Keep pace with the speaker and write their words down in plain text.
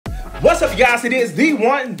What's up, you guys? It is the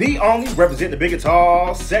one, the only, represent the big and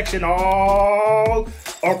tall section all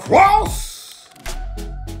across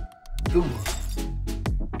the world.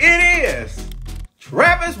 It is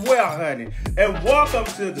Travis Wellhoney, and welcome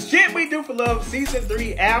to the Shit We Do for Love Season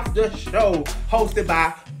 3 After Show, hosted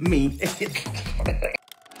by me.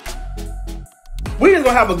 We just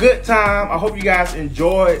gonna have a good time. I hope you guys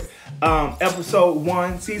enjoyed episode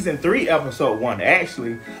 1, season 3, episode 1,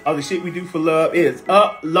 actually, of the Shit We Do for Love. It is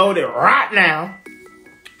uploaded right now.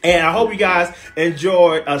 And I hope you guys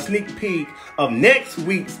enjoyed a sneak peek of next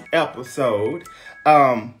week's episode.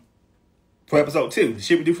 For episode 2, the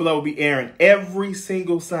Shit We Do for Love will be airing every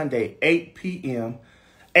single Sunday, 8 p.m.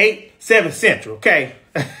 7 Central, okay?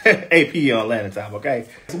 8 p.m. Atlanta time, okay?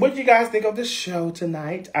 So what do you guys think of the show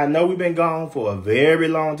tonight? I know we've been gone for a very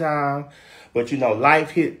long time, but you know, life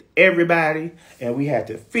hit everybody, and we had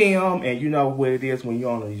to film, and you know what it is when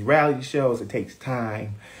you're on these reality shows, it takes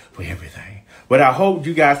time for everything. But I hope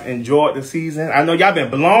you guys enjoyed the season. I know y'all been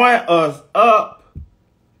blowing us up,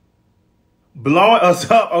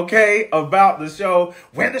 okay, about the show.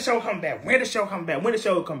 When the show come back, when the show come back, when the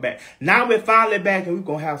show come back. Now we're finally back, and we're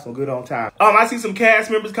gonna have some good on time. I see some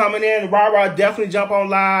cast members coming in. Rah definitely jump on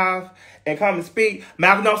live and come and speak.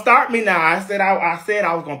 Malcolm, don't start me now. I said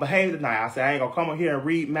I was gonna behave tonight. I said I ain't gonna come on here and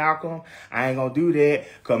read Malcolm. I ain't gonna do that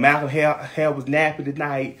because Malcolm hair was nappy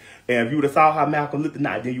tonight. And if you would have saw how Malcolm looked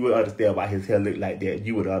tonight, then you would understand why his hair looked like that.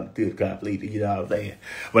 You would have understood completely, you know what I'm saying?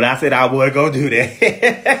 But I said I wasn't gonna do that.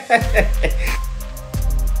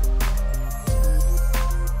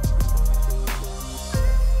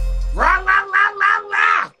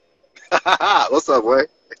 What's up, boy?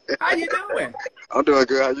 How you doing? I'm doing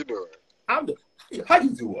good. How you doing? How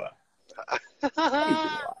you doing?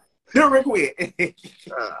 Do it real quick.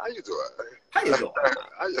 How you doing? How you doing?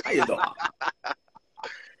 How you doing?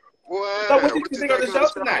 What? So what did you think of the show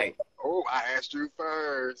tonight? Oh, I asked you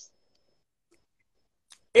first.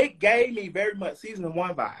 It gave me very much season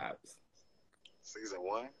 1 vibes. Season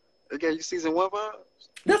 1? It gave you season 1 vibes?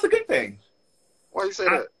 That's a good thing. Why you say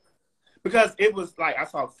that? Because it was like, I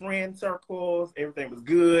saw friend circles, everything was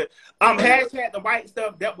good. Hashtag the white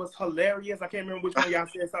stuff, that was hilarious. I can't remember which one of y'all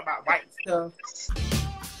said something about white stuff.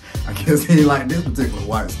 I guess he ain't like this particular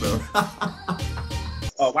white stuff.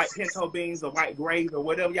 Or white pinto beans, or white grays, or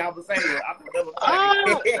whatever y'all was saying. I thought that was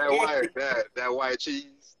funny. that white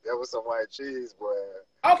cheese. That was some white cheese, boy.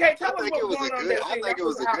 Okay, tell us what was going on there. I think it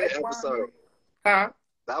was a good episode. Huh?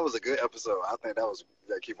 That was a good episode. I think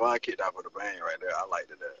that Kevon kicked out for the bang right there. I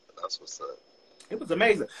liked it. That's what's up. It was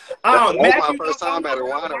amazing. That was my first time at a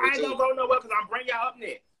winery, too. I ain't gonna go nowhere because I'm bringing y'all up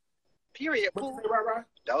next. Period. What you say, right?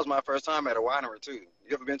 That was my first time at a winery, too.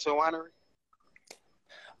 You ever been to a winery?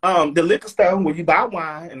 The liquor store where you buy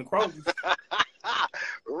wine and the Kroger's.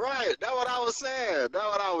 Right. That's what I was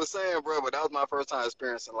saying. Bro. But that was my first time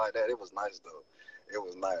experiencing like that. It was nice, though. It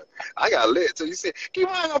was nice. I got lit, too. You said,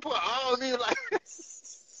 Kevon gonna put all of me like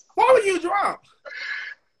this. Why were you drunk?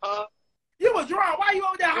 You were drunk. Why you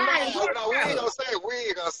over there high? No, we ain't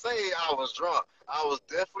gonna say I was drunk. I was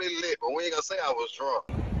definitely lit, but we ain't gonna say I was drunk.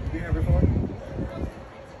 You here before?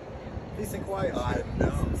 Peace and quiet. I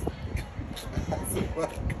know.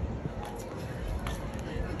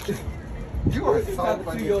 You are so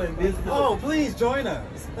funny. Oh, please join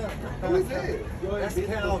us. Who is it? That's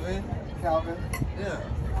Calvin. Calvin? Yeah.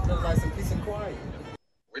 Look like some peace and quiet.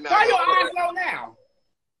 Why your eyes low now?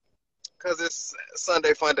 Because it's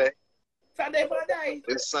Sunday Fun Day. Sunday Fun Day?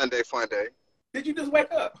 It's Sunday Fun Day. Did you just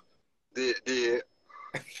wake up? Did.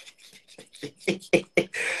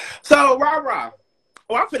 So, rah.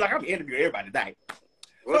 Oh, I feel like I'm interviewing everybody tonight.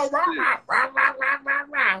 Rah.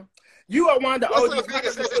 You are one of the OGs.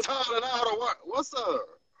 What's up?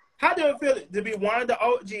 How do it feel to be one of the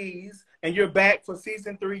OGs and you're back for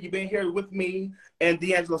season 3? You've been here with me and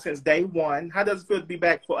D'Angelo since day 1. How does it feel to be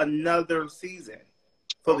back for another season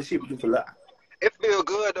for the Shit We Do for Love? It feels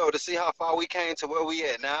good, though, to see how far we came to where we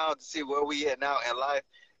at now, to see where we at now in life.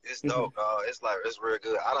 It's dope, dog. It's real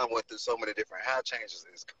good. I done went through so many different hair changes.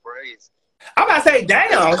 It's crazy. I'm about to say,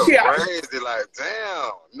 damn. It's crazy, like,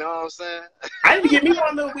 damn. You know what I'm saying? I need to get me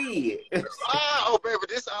one little wig. Oh, baby,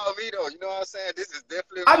 this all me, though. You know what I'm saying? This is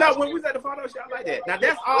definitely... I know, when we was at the photo shoot, I like that. Now,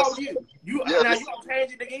 that's all you. Now, you gonna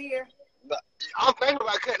change it again? I'm thinking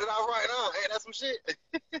about cutting it off right now. Hey, that's some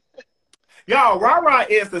shit. Y'all, Rah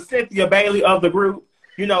is the Cynthia Bailey of the group.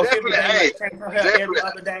 You know, definitely, Cynthia Bailey changed her hair every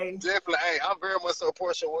other day. Definitely, I'm very much so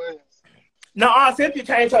Portia Williams. No, Cynthia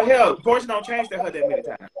changed her hair. Portia don't change their hair that many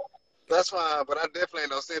times. That's fine, but I definitely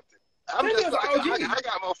ain't no Cynthia. I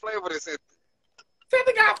got more flavor than Cynthia.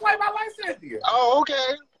 Cynthia got flavor. I like Cynthia. Oh,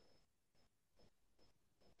 okay.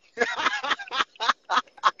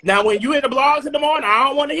 Now, when you in the blogs in the morning, I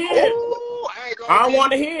don't want to hear it. Ooh, I don't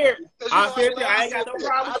want to hear it. I I ain't got no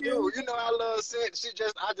problem with you. You know I love sex.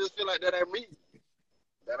 I just feel like that ain't me.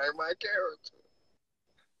 That ain't my character.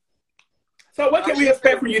 So what can we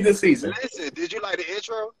expect from you this season? Listen, did you like the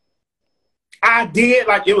intro? I did.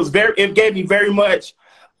 Like it gave me very much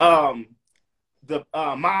the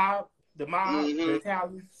mob, the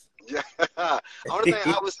Italians. Yeah. Only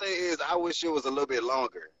thing I would say is I wish it was a little bit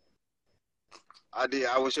longer. I did.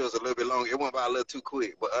 I wish it was a little bit longer. It went by a little too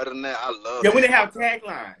quick. But other than that, I love it. Yeah, we didn't have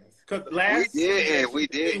taglines. Because we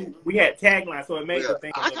did. We had taglines, so it made me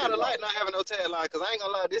think. I kind of like not having no tagline because I ain't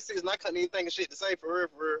gonna lie. This season I couldn't even think of shit to say for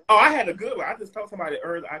real. Oh, I had a good one. I just told somebody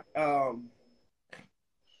earlier.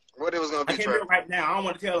 What it was gonna be? I can't do it right now. I don't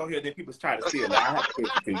want to tell on here that people try to steal it. I have to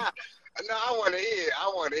tell you. No, I want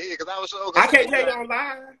to hear because I was sure. I can't tell you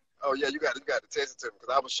online. Oh yeah, you got to text it to me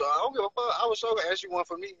because I was sure. I don't give a fuck. I was sure gonna ask you one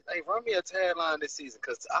for me. Hey, run me a tagline this season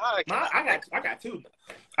because I got two.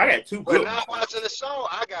 I got two. But not watching the show,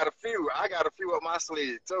 I got a few. I got a few up my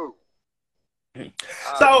sleeve too.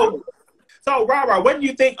 So Rara, what do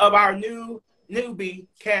you think of our newbie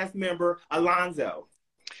cast member Alonzo?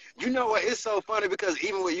 You know what? It's so funny because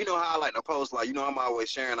even when, you know how I like to post, like, you know, I'm always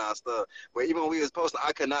sharing our stuff. But even when we was posting,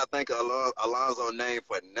 I could not think of Alonzo's name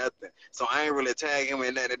for nothing. So I ain't really tag him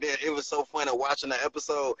in that. And then it was so funny watching the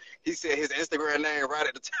episode. He said his Instagram name right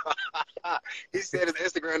at the top. He said his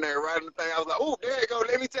Instagram name right in the thing. I was like, oh, there you go.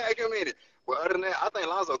 Let me tag him in it. But other than that, I think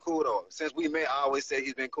Alonzo cool, though. Since we met, I always say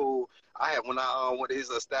he's been cool. When I went to his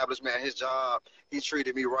establishment, his job, he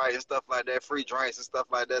treated me right and stuff like that, free drinks and stuff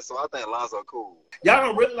like that. So I think Alonzo cool. Y'all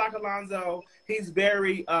don't really like Alonzo. He's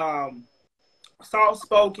very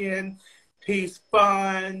soft-spoken. He's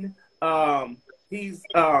fun. He's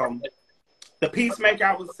the peacemaker,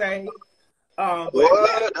 I would say.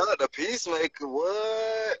 What? The peacemaker?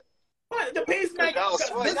 What? What? The peacemaker? Y'all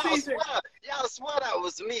swear that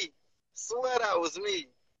was me. Swear that was me.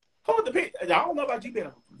 Who the peacemaker? I don't know about you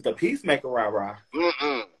being the peacemaker, Rah.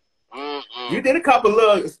 Mm-mm. You did a couple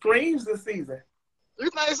of screams this season.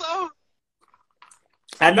 You think so?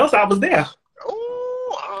 I know, so I was there.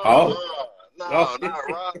 No, not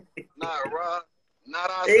Raw. Not Raw.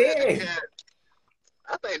 Not I said the cat.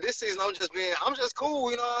 I think this season I'm just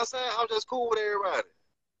cool, you know what I'm saying? I'm just cool with everybody.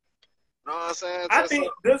 You know what I'm saying? I think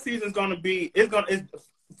this season's gonna be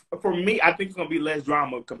for me, I think it's gonna be less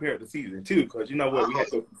drama compared to season 2, because you know what, we had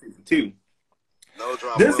to go from season 2. No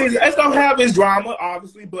drama. This season, it's gonna have its drama,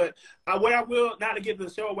 obviously, but what I will, not to give the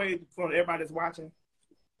show away for everybody that's watching,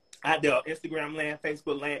 out there, Instagram land,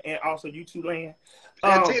 Facebook land, and also YouTube land.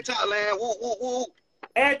 And TikTok land, woo, woo, woo.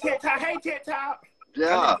 And TikTok, hey TikTok.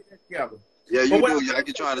 Yeah. Yeah, you do. I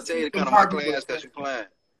keep trying to tell you to come to my class because you playing.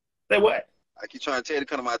 Say what? I keep trying to tell you to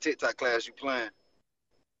come to my TikTok class you playing.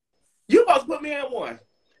 You supposed to put me in one.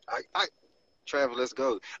 Travis, let's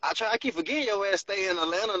go. I keep forgetting your ass stay in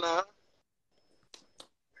Atlanta now.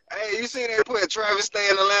 Hey, you seen they put Travis stay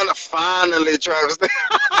in Atlanta? Finally, Travis.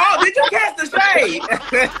 Oh, did you catch the shade?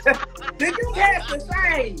 Did you catch the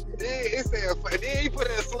shade? Then he put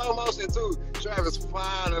it in slow motion too. Travis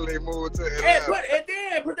finally moved to Atlanta. And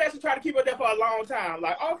then production tried to keep it there for a long time.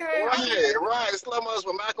 Like, okay. Right. Slow motion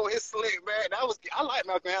with Malcolm, his slick back. I like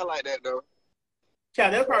Malcolm hair like that though.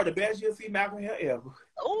 Child, that's probably the best you'll see Malcolm hair ever.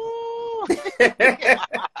 Ooh.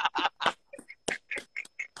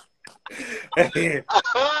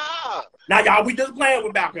 Now, y'all, we just playing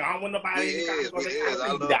with Malcolm. I don't want nobody. I love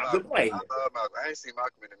Malcolm. I ain't seen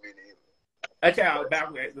Malcolm in a minute either. That child,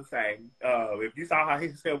 Malcolm is the same. If you saw how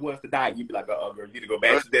his hair was tonight, you'd be like, oh, girl, you need to go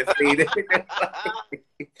back to that scene.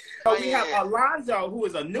 So we have Alonzo, who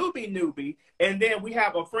is a newbie, and then we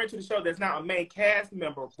have a friend to the show that's now a main cast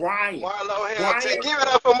member, Brian. Marlo Hamilton. Give it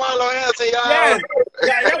up for Marlo Hamilton, y'all.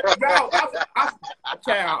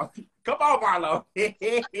 Child. Come on, Marlo.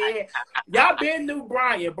 Y'all been new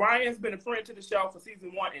Brian. Brian's been a friend to the show for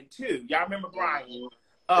season 1 and 2. Y'all remember Brian?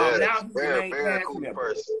 Now he's the main cast member.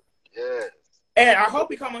 Person. Yes. And I hope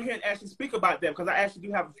he come on here and actually speak about them, because I actually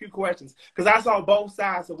do have a few questions. Because I saw both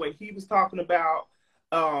sides of what he was talking about,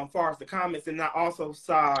 as far as the comments, and I also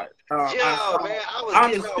saw. I was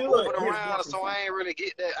getting moving around, so I ain't really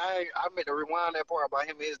get that. I meant to rewind that part about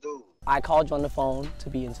him and his dude. I called you on the phone to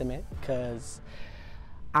be intimate because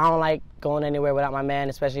I don't like going anywhere without my man,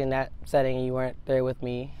 especially in that setting. You weren't there with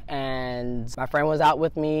me, and my friend was out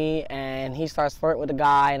with me, and he starts flirting with the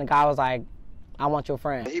guy, and the guy was like, "I want your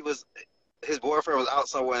friend." His boyfriend was out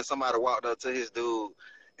somewhere, and somebody walked up to his dude,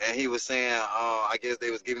 and he was saying, I guess they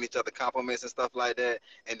was giving each other compliments and stuff like that.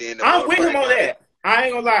 And then I'm with him on that. I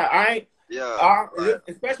ain't gonna lie. Yeah.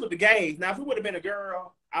 Especially with the gays. Now, if it would have been a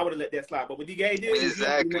girl, I would have let that slide. But what the gay did,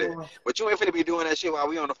 Exactly. But you ain't finna be doing that shit while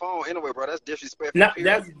we on the phone anyway, bro. That's disrespectful. No,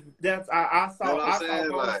 that's I saw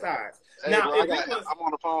both like, sides. Hey, now, bro, I'm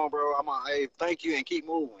on the phone, bro. I'm on. Hey, thank you and keep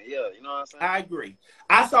moving. Yeah, you know what I'm saying. I agree.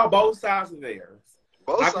 I saw both sides of theirs.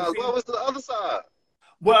 Both sides. What was the other side?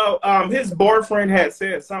 Well, his boyfriend had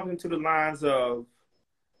said something to the lines of,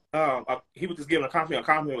 he was just giving a compliment. A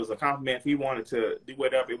compliment was a compliment. If he wanted to do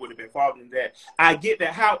whatever, it would have been following that. I get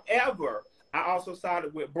that. However, I also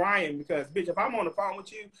sided with Brian because, bitch, if I'm on the phone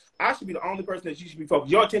with you, I should be the only person that you should be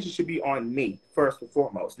focused. Your attention should be on me first and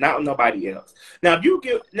foremost, not on nobody else. Now,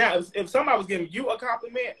 if somebody was giving you a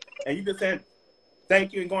compliment and you just said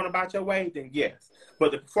thank you and going about your way, then yes.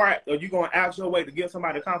 But before you going out your way to give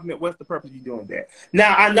somebody a compliment, what's the purpose of you doing that?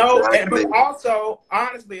 Now, I know, but also,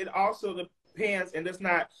 honestly, it also depends, and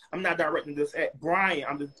I'm not directing this at Brian,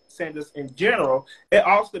 I'm just saying this in general. It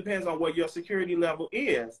also depends on what your security level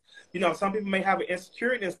is. You know, some people may have an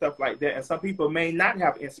insecurity and stuff like that, and some people may not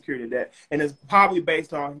have an insecurity in that. And it's probably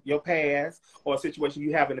based on your past or a situation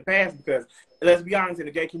you have in the past, because let's be honest, in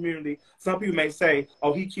the gay community, some people may say,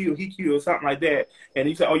 oh, he cute, or something like that. And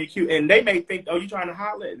you say, oh, you cute. And they may think, oh, you're trying to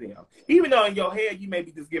holler at them. Even though in your head, you may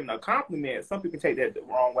be just giving a compliment. Some people take that the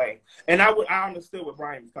wrong way. And I understood what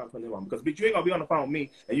Brian was complimenting on. Because, bitch, you ain't going to be on the phone with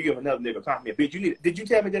me and you give another nigga a compliment. Bitch, did you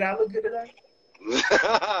tell me that I look good today?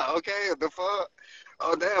 Okay, the fuck?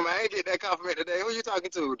 Oh, damn, I ain't get that compliment today. Who you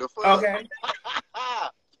talking to? The fuck? Okay.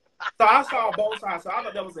 So I saw both sides. So I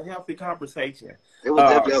thought that was a healthy conversation. It was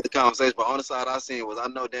definitely a healthy conversation, but on the side I seen was I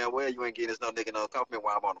know damn well you ain't getting this no nigga no compliment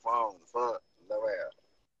while I'm on the phone. The fuck? No way.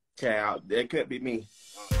 Child, it could be me.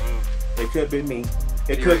 It could be me.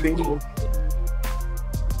 It could be me.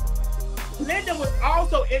 Lyndon was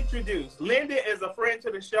also introduced. Lyndon is a friend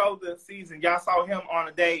to the show this season. Y'all saw him on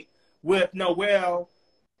a date with Noel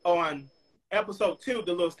on episode 2,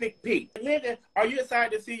 the little sneak peek. Lyndon, are you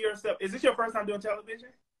excited to see yourself? Is this your first time doing television?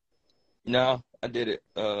 No, I did it.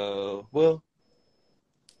 Well,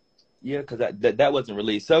 yeah, because that wasn't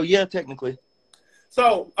released. So yeah, technically.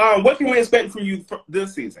 So, what can we expect from you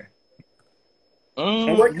this season?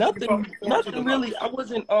 Nothing really. I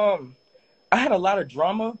wasn't. I had a lot of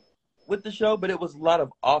drama with the show, but it was a lot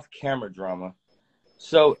of off-camera drama.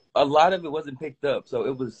 So a lot of it wasn't picked up. So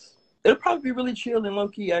it'll probably be really chill and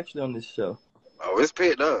low-key actually on this show. Oh, it's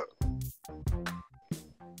picked up.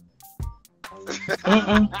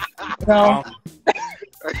 No.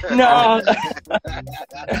 No.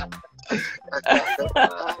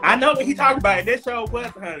 I know what he talking about. And this show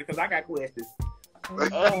was 100 because I got questions.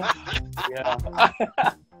 Yeah.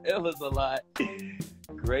 It was a lot.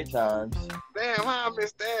 Great times. Damn, how I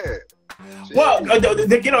missed that? Well,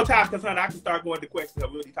 to get on top, because I can start going to questions.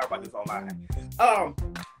 I'll really talk about this online.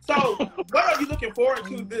 So, what are you looking forward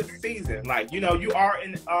to this season? Like, you know, you are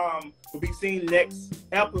in, will be seen next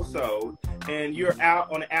episode, and you're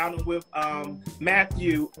out on an outing with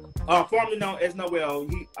Matthew, formerly known as Noel.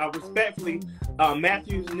 He, respectfully,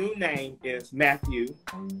 Matthew's new name is Matthew,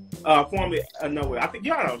 formerly Noel. I think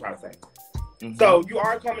y'all know what I'm trying to say. Mm-hmm. So, you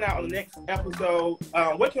are coming out on the next episode.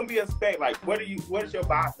 What can we expect? Like, what is your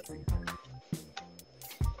bias?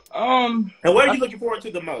 And what are you looking forward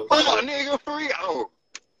to the most? Oh, nigga, free. Oh.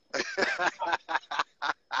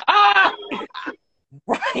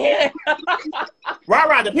 Ryan.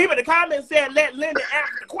 Right. The people in the comments said let Lyndon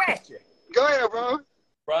answer the question. Go ahead, bro.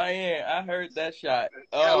 Ryan, I heard that shot.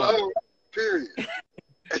 Hello. Period.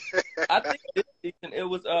 I think this season it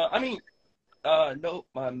was.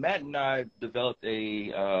 Matt and I developed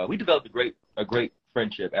a great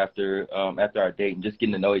friendship after our date and just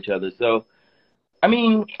getting to know each other. So, I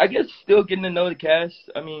mean, I guess still getting to know the cast.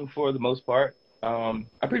 I mean, for the most part. I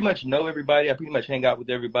pretty much know everybody. I pretty much hang out with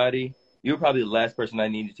everybody. You were probably the last person I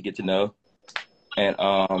needed to get to know. And,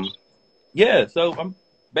 yeah, so I'm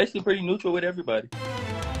basically pretty neutral with everybody.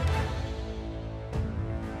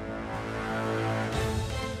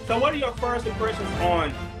 So what are your first impressions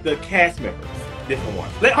on the cast members, different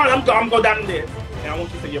ones? I'm going to go down the list, and I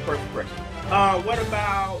want you to say your first impression. What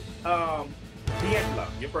about D'Angelo?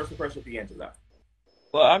 Your first impression of D'Angelo?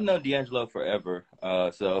 Well, I've known D'Angelo forever,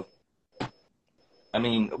 so... I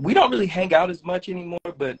mean, we don't really hang out as much anymore,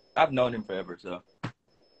 but I've known him forever, so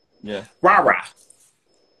yeah. Rah.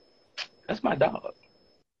 That's my dog.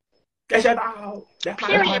 That's your dog. That's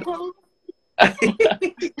my dog.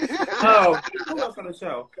 Who else on the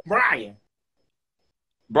show? Brian.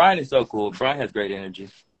 Brian is so cool. Brian has great energy.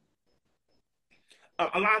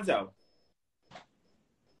 Alonzo.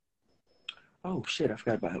 Oh shit, I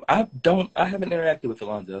forgot about him. I haven't interacted with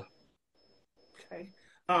Alonzo. Okay.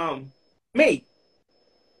 Me.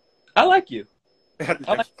 I like you. You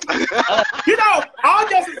know, all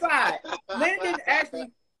jokes aside, Lyndon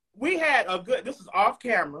actually we had a good. This was off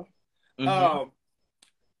camera.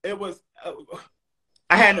 It was.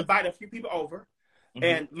 I had invited a few people over,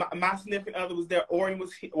 and my significant other was there. Orion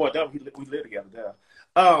was here. Well, we lived together there.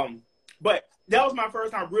 But that was my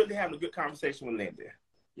first time really having a good conversation with Lyndon.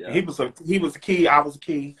 Yeah. He was a key. I was a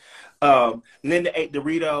key. Lyndon ate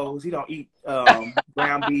Doritos. He don't eat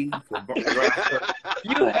ground beef.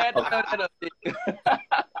 You had to cut that up.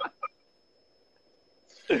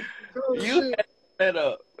 You had to cut that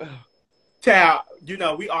up. Child, you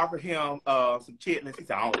know, we offered him some chitlins. He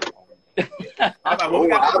said, I don't want them. I was like,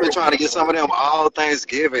 well, I've been trying to get some of them all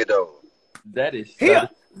Thanksgiving, though. That is...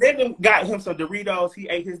 Lyndon got him some Doritos. He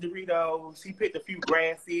ate his Doritos. He picked a few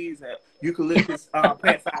grass seeds and eucalyptus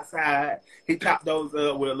plants outside. He chopped those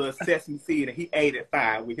up with a little sesame seed, and he ate it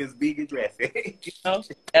fine with his vegan dressing.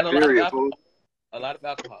 And a lot of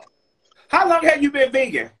alcohol. How long have you been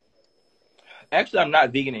vegan? Actually, I'm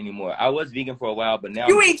not vegan anymore. I was vegan for a while, but now...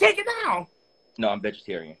 You eat chicken now? No, I'm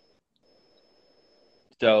vegetarian.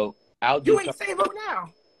 So, I'll do... You eat same now?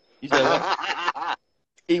 You said what?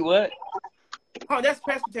 Eat what? Oh, that's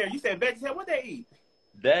pescatarian. You said vegetarian. What they eat?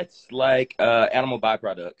 That's like animal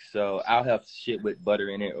byproducts. So I'll have shit with butter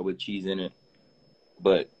in it or with cheese in it,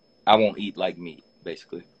 but I won't eat like meat,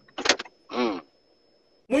 basically. When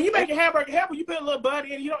you make a hamburger helper, you put a little butter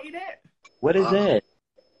in it. You don't eat that. What is that?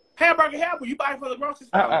 Hamburger helper. You buy it from the grocery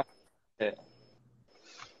store. Yeah.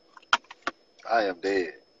 I am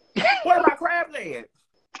dead. What about crab legs?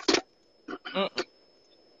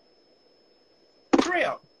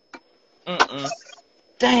 Shrimp.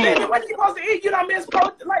 Damn. Baby, what you supposed to eat? You don't miss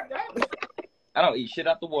like that. I don't eat shit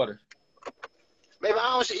out the water. Maybe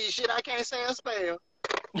I don't eat shit I can't say a spell.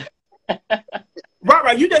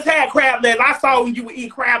 Right. You just had crab legs. I saw when you would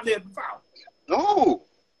eat crab legs before. No.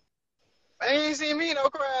 I ain't seen me no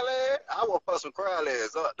crab legs. I will put some crab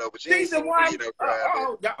legs up, though, but you ain't seen me no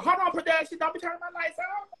crab legs. Hold on, production. Don't be turning my lights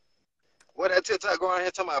off. What that TikTok going here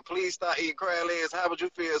talking about, please stop eating crab legs. How would you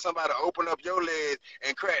feel if somebody open up your legs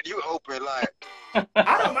and crack you open like?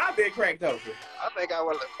 I don't mind being cracked open. I think I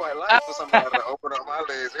would quite like for somebody to open up my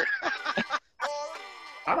legs.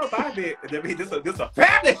 I don't mind being. This is a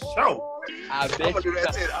family show. I'm gonna do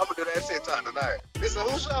that TikTok tonight. This a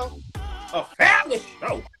who show? A family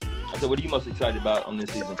show. So what are you most excited about on this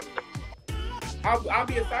season? I'll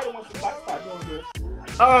be excited once we start doing this.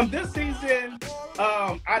 This season,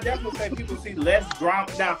 I definitely say people see less drama.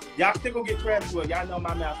 Now, y'all still gonna get trash. Well, y'all know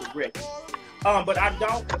my mouth is wrecked. But I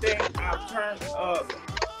don't think I've turned up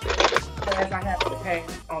as I have in the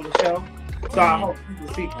past on the show. So I hope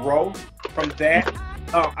people see growth from that.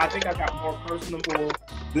 I think I got more personable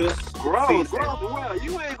this season. Growth, well,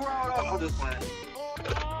 you ain't grown up on this planet.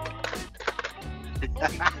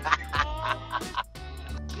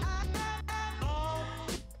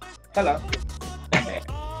 Hello.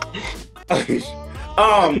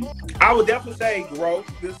 I would definitely say growth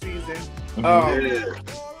this season.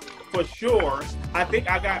 For sure. I think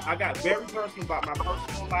I got very personal about my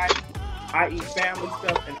personal life, i.e. family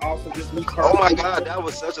stuff, and also just me personally. Oh my God, that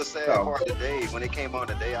was such a sad part today. When it came on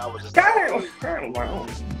today, I was just I got a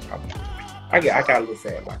little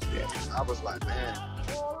sad watching that. I was like, man.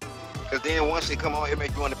 Because then once she come on, it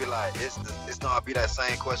make you want to be like, it's gonna be that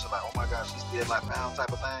same question, like, oh my gosh, she's still like found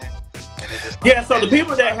type of thing. And it just yeah, so the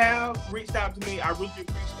people that have reached out to me, I really do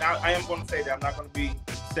appreciate. I am going to say that I'm not going to be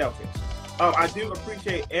selfish. I do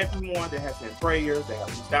appreciate everyone that has sent prayers, that have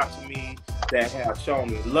reached out to me, that have shown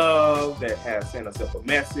me love, that have sent us up a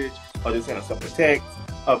message, or just sent us up a text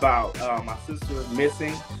about my sister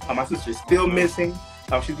missing. My sister is still missing.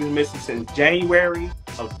 She's been missing since January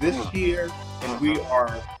of this year, and we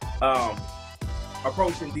are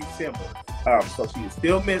approaching December. So she is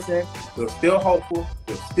still missing. We're still hopeful.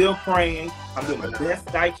 We're still praying. I'm doing the best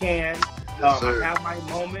that I can. I have my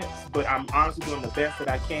moments, but I'm honestly doing the best that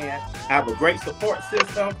I can. I have a great support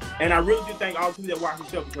system, and I really do thank all the people that watch the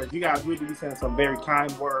show, because you guys really be saying some very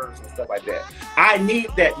kind words and stuff like that. I need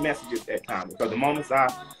that message at that time, because the moments I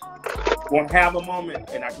want to have a moment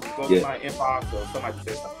and I can go to my inbox or somebody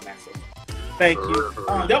say something nice. So thank you.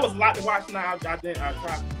 That was a lot to watch tonight. I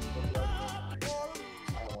tried.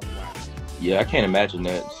 Yeah, I can't imagine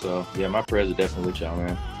that. So, yeah, my prayers are definitely with y'all,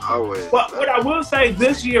 man. Always. But what I will say,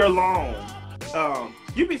 this year alone,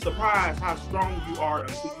 you'd be surprised how strong you are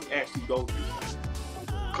until you actually go through something.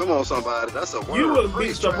 Come on, somebody. That's a word. You will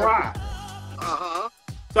be surprised.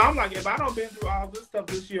 So I'm like, if I don't been through all this stuff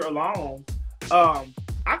this year alone, I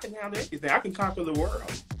can handle anything. I can conquer the world.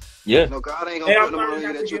 Yeah. No, God ain't gonna put on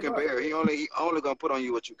you that you can bear. He only gonna put on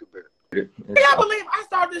you what you can bear. Can I believe I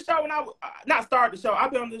started this show when I not started the show.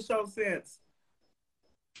 I've been on this show since.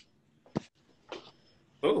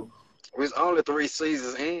 Ooh. We was only 3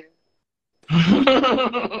 seasons in.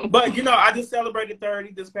 But, you know, I just celebrated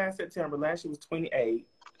 30 this past September. Last year was 28,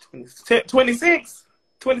 26,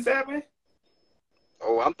 27.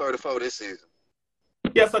 Oh, I'm 34 this season.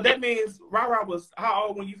 Yeah, so that means Ra was how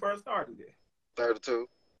old when you first started it? 32.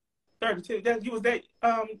 32. That you was that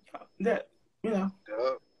you know.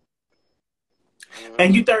 Yep.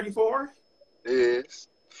 And you 34? Yes,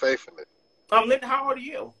 faithfully. Lyndon, how old are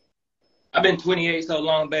you? I've been 28 so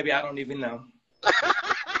long, baby, I don't even know.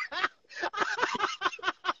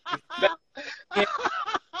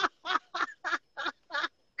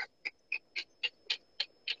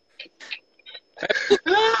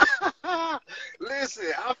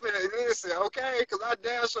 Listen, okay? Because I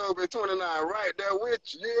damn sure been 29 right there with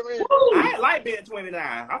you. You hear me? I ain't like being 29.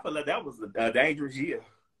 I feel like that was a dangerous year.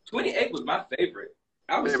 28 was my favorite.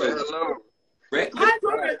 I was Baby, hello. I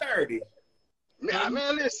enjoyed 30.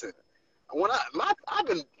 Man, listen. My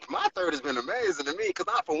 30's been amazing to me because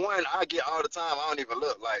for one, I get all the time. I don't even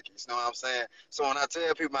look like it. You know what I'm saying? So when I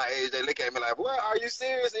tell people my age, they look at me like, "What? Are you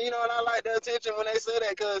serious?" And you know, and I like the attention when they say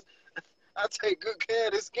that because I take good care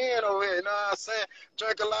of the skin over here. You know what I'm saying?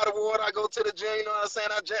 Drink a lot of water. I go to the gym. You know what I'm saying?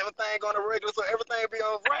 I jack my thing on the regular, so everything be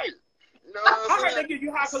all right. You know what I'm saying? I heard they give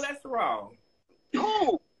you high cholesterol.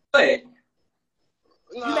 Who? But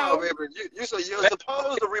No, baby. You're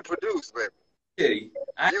supposed to reproduce, baby.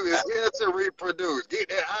 You is here to reproduce. Get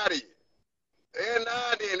that out of you. And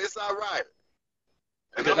now then, it's all right.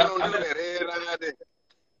 And I'm going to do that every now and then.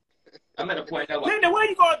 I'm at a point now. Lyndon, where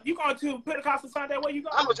you going? You going to Pentecostal Sunday? Where you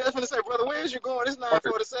going? I was just going to say, brother, where is you going? It's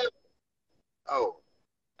 9:47. Oh.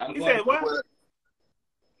 You said what?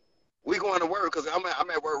 We going to work because I'm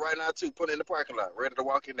at work right now, too, putting in the parking lot, ready to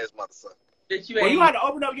walk in this mother sucker. Well, you had to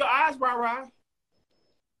open up your eyes, Ra.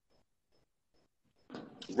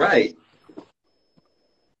 Right.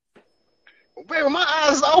 Baby, my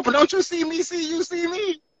eyes is open. Don't you see me? See you see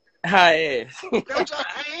me? Hi. I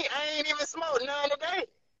ain't even smoked none today.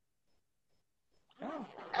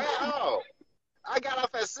 At all. I got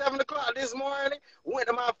off at 7 o'clock this morning, went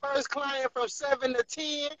to my first client from 7 to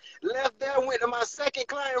 10, left there, went to my second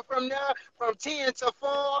client from there, from 10 to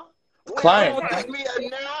 4. Client? Took me a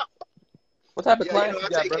nap. What type of client you know,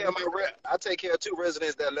 I take care of 2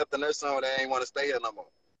 residents that left the nursing home that ain't want to stay here no more.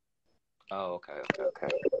 Oh, okay.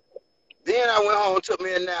 Then I went home, took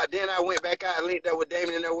me a nap. Then I went back out and linked up with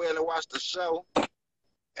Damon and Noel and watched the show. And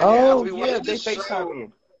they FaceTime me.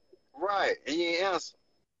 Right, and you ain't answer.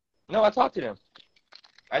 No, I talked to them.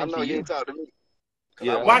 I know you ain't talked to me.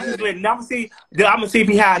 Yeah. Watch this, Lyndon. I'm gonna see if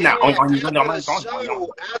he had now. After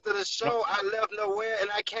the show, I left nowhere and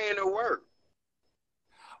I came to work.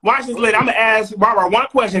 Watch this, Lyndon. I'm gonna ask Ra one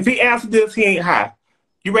question. If he answers this, he ain't high.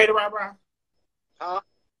 You ready, Ra? Huh?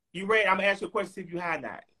 You ready? I'm gonna ask you a question. See if you high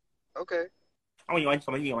not. Okay. He high.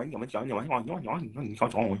 He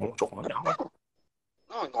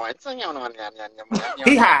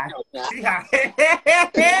high.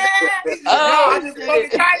 I just spoke in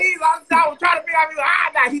Chinese. I was trying to figure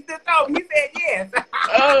out nah. He just told me. He said yes.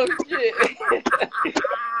 Oh shit.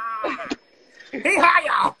 He high,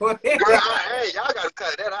 y'all. Hey, y'all gotta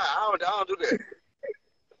cut that out. I don't do that.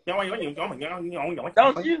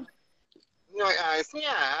 Don't you?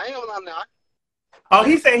 Oh,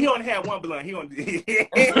 he said he only had one blunt. He only.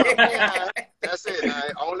 That's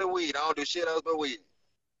it. Only weed. I don't do shit else but weed.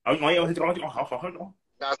 No,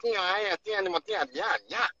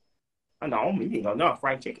 me, no,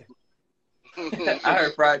 fried chicken. I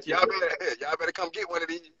heard fried chicken. Y'all better come get one of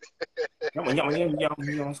these.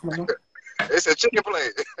 It's a chicken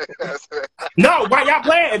plate. No, why y'all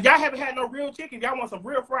playing? If y'all haven't had no real chicken, if y'all want some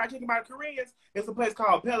real fried chicken by the Koreans, it's a place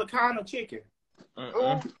called Pelicano Chicken.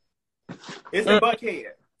 It's in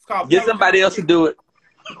Buckhead. It's called Get somebody else to do it.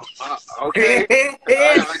 Okay.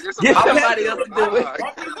 Get somebody else to do it.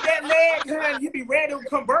 That leg, you be ready to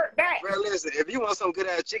convert back. Bro, listen, if you want some good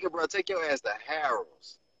ass chicken, bro, take your ass to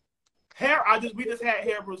Harold's. We just had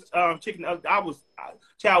Harold's chicken. I was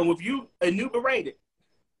child with you enumerated.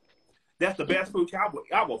 That's the best food.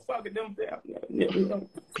 I will fucking them down.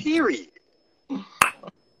 Period. And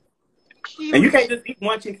you can't just eat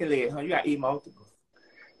one chicken leg, huh? You gotta eat multiple.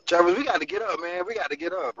 Travis, we got to get up, man. We got to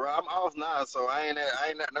get up, bro. I'm off now, so I ain't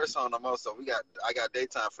at nurse home no more. So I got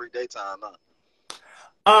free daytime now.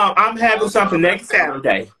 I'm having something next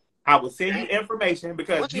Saturday. I will send you information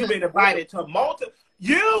because you've been invited to multiple.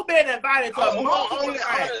 You've been invited to multiple.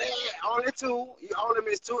 Only 2. You only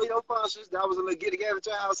missed 2 of your functions. That was a little get together at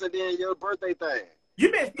your house, and then your birthday thing. You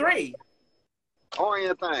missed 3.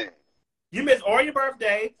 Orient thing. You missed your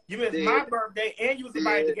birthday. You missed my birthday, and you was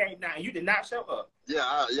invited to game 9. You did not show up. Yeah,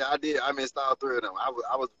 I did. I missed all 3 of them. I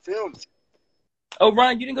was filming. Oh,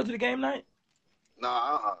 Ryan, you didn't go to the game night?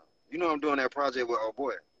 Nah, You know I'm doing that project with our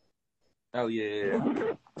boy. Oh, yeah.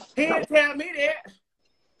 He didn't tell me that.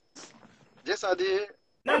 Yes, I did.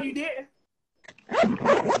 No, you didn't.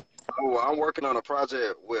 Oh, I'm working on a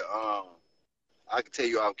project with I can tell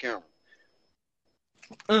you off camera.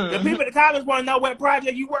 The people in the comments want to know what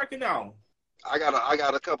project you working on. I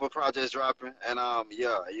got a couple of projects dropping, and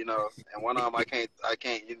yeah, you know, and one of them I can't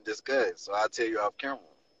even discuss, so I'll tell you off camera.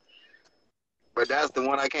 But that's the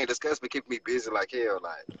one I can't discuss, but keep me busy like hell.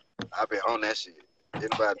 Like I've been on that shit.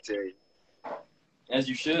 Anybody tell you? As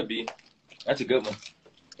you should be. That's a good one.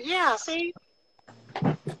 Yeah, see.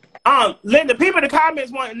 Lyndon, people in the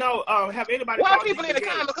comments want to know, have anybody? Why people in the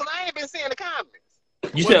comments? Because I ain't been seeing the comments.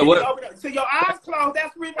 You said what? So your eyes closed.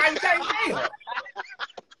 That's the reason why you can't see her.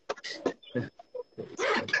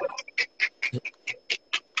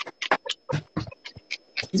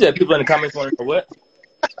 You said people in the comments want to know what?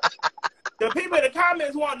 The people in the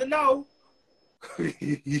comments want to know.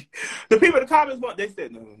 The people in the comments want. They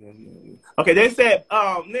said no. Okay, they said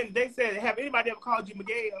they said, have anybody ever called you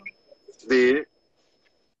Miguel? Did.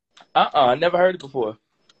 I never heard it before.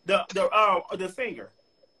 The singer.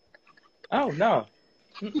 Oh no.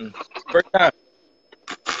 First time.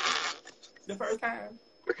 The first time.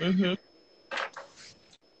 Mm-hmm.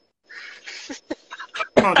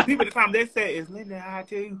 The people in the comments, they said, "Is Lyndon I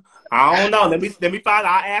tell you?" I don't know. Let me find.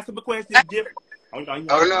 I'll ask him a question different. Oh no, he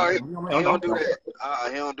don't do that.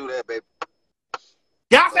 He don't do that, baby.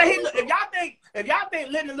 Y'all say if y'all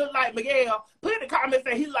think Lyndon look like Miguel, put in the comments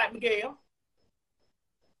say he like Miguel.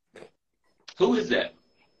 Who is that?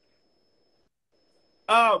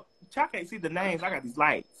 Y'all can't see the names. I got these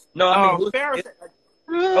lights. No, I mean,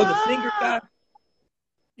 the singer guy.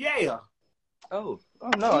 Yeah. Oh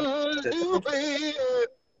no.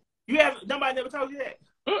 You have nobody never told you that?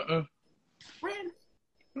 Really?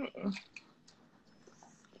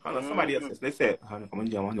 Hold on, somebody else. They said,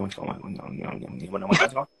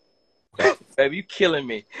 baby, you killing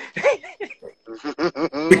me.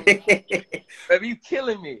 Baby, you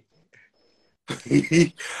killing me.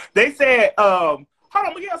 They said, hold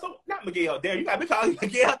on, Miguel. So not Miguel. There, you got me calling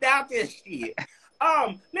Miguel down there. Shit.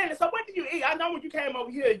 Lyndon, so what did you eat? I know when you came over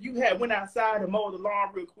here, you had went outside and mowed the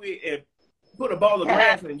lawn real quick and put a bowl of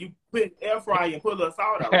grass and you put air fry and put a little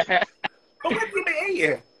salt on it. But what did you been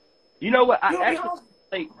eating? You know what? I actually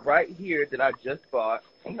plate right here that I just bought.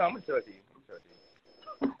 I'm gonna show it to you.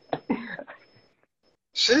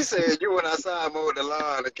 She said you went outside, mowed the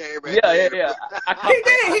lawn, and came back. Yeah. He did.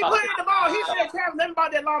 He put in the ball. He said, "Travis, let me buy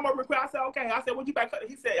that lawnmower real quick." I said, "Okay." I said, "What you back?"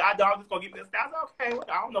 He said, "I'm just gonna give me this." I said, "Okay." Well,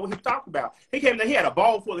 I don't know what he was talking about. He came there. He had a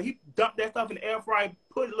bowl full of. He dumped that stuff in the air fryer,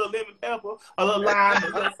 put a little lemon pepper, a little lime, a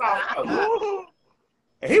little salt.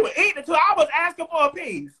 And he was eating it too. I was asking for a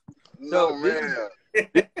piece. No man.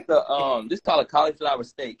 This is called a cauliflower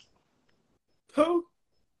steak. Who?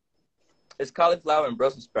 It's cauliflower and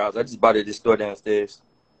Brussels sprouts. I just bought it at the store downstairs.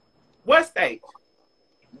 What steak?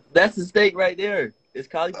 That's the steak right there. It's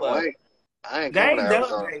cauliflower. I ain't coming to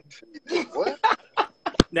Arizona. What?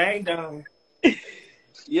 They ain't done.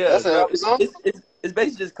 Yeah, That's it's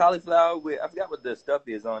basically just cauliflower with, I forgot what the stuff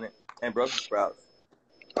is on it, and Brussels sprouts.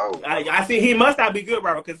 Oh. I see he must not be good,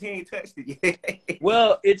 Robert, because he ain't touched it yet.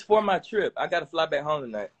 Well, it's for my trip. I got to fly back home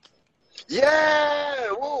tonight.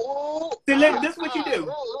 Yeah. Woo, woo. See, Lyndon, this is what you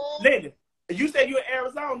do. Lyndon, you said you're in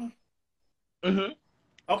Arizona. Mm-hmm.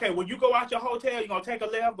 Okay, when you go out your hotel, you're going to take a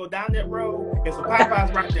left, go down that road, and some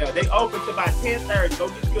Popeyes right there. They open to about 10:30. Go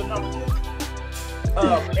get you a number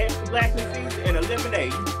 2. Extra black and season and a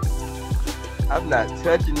lemonade. I'm not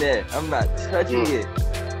touching that. I'm not touching it.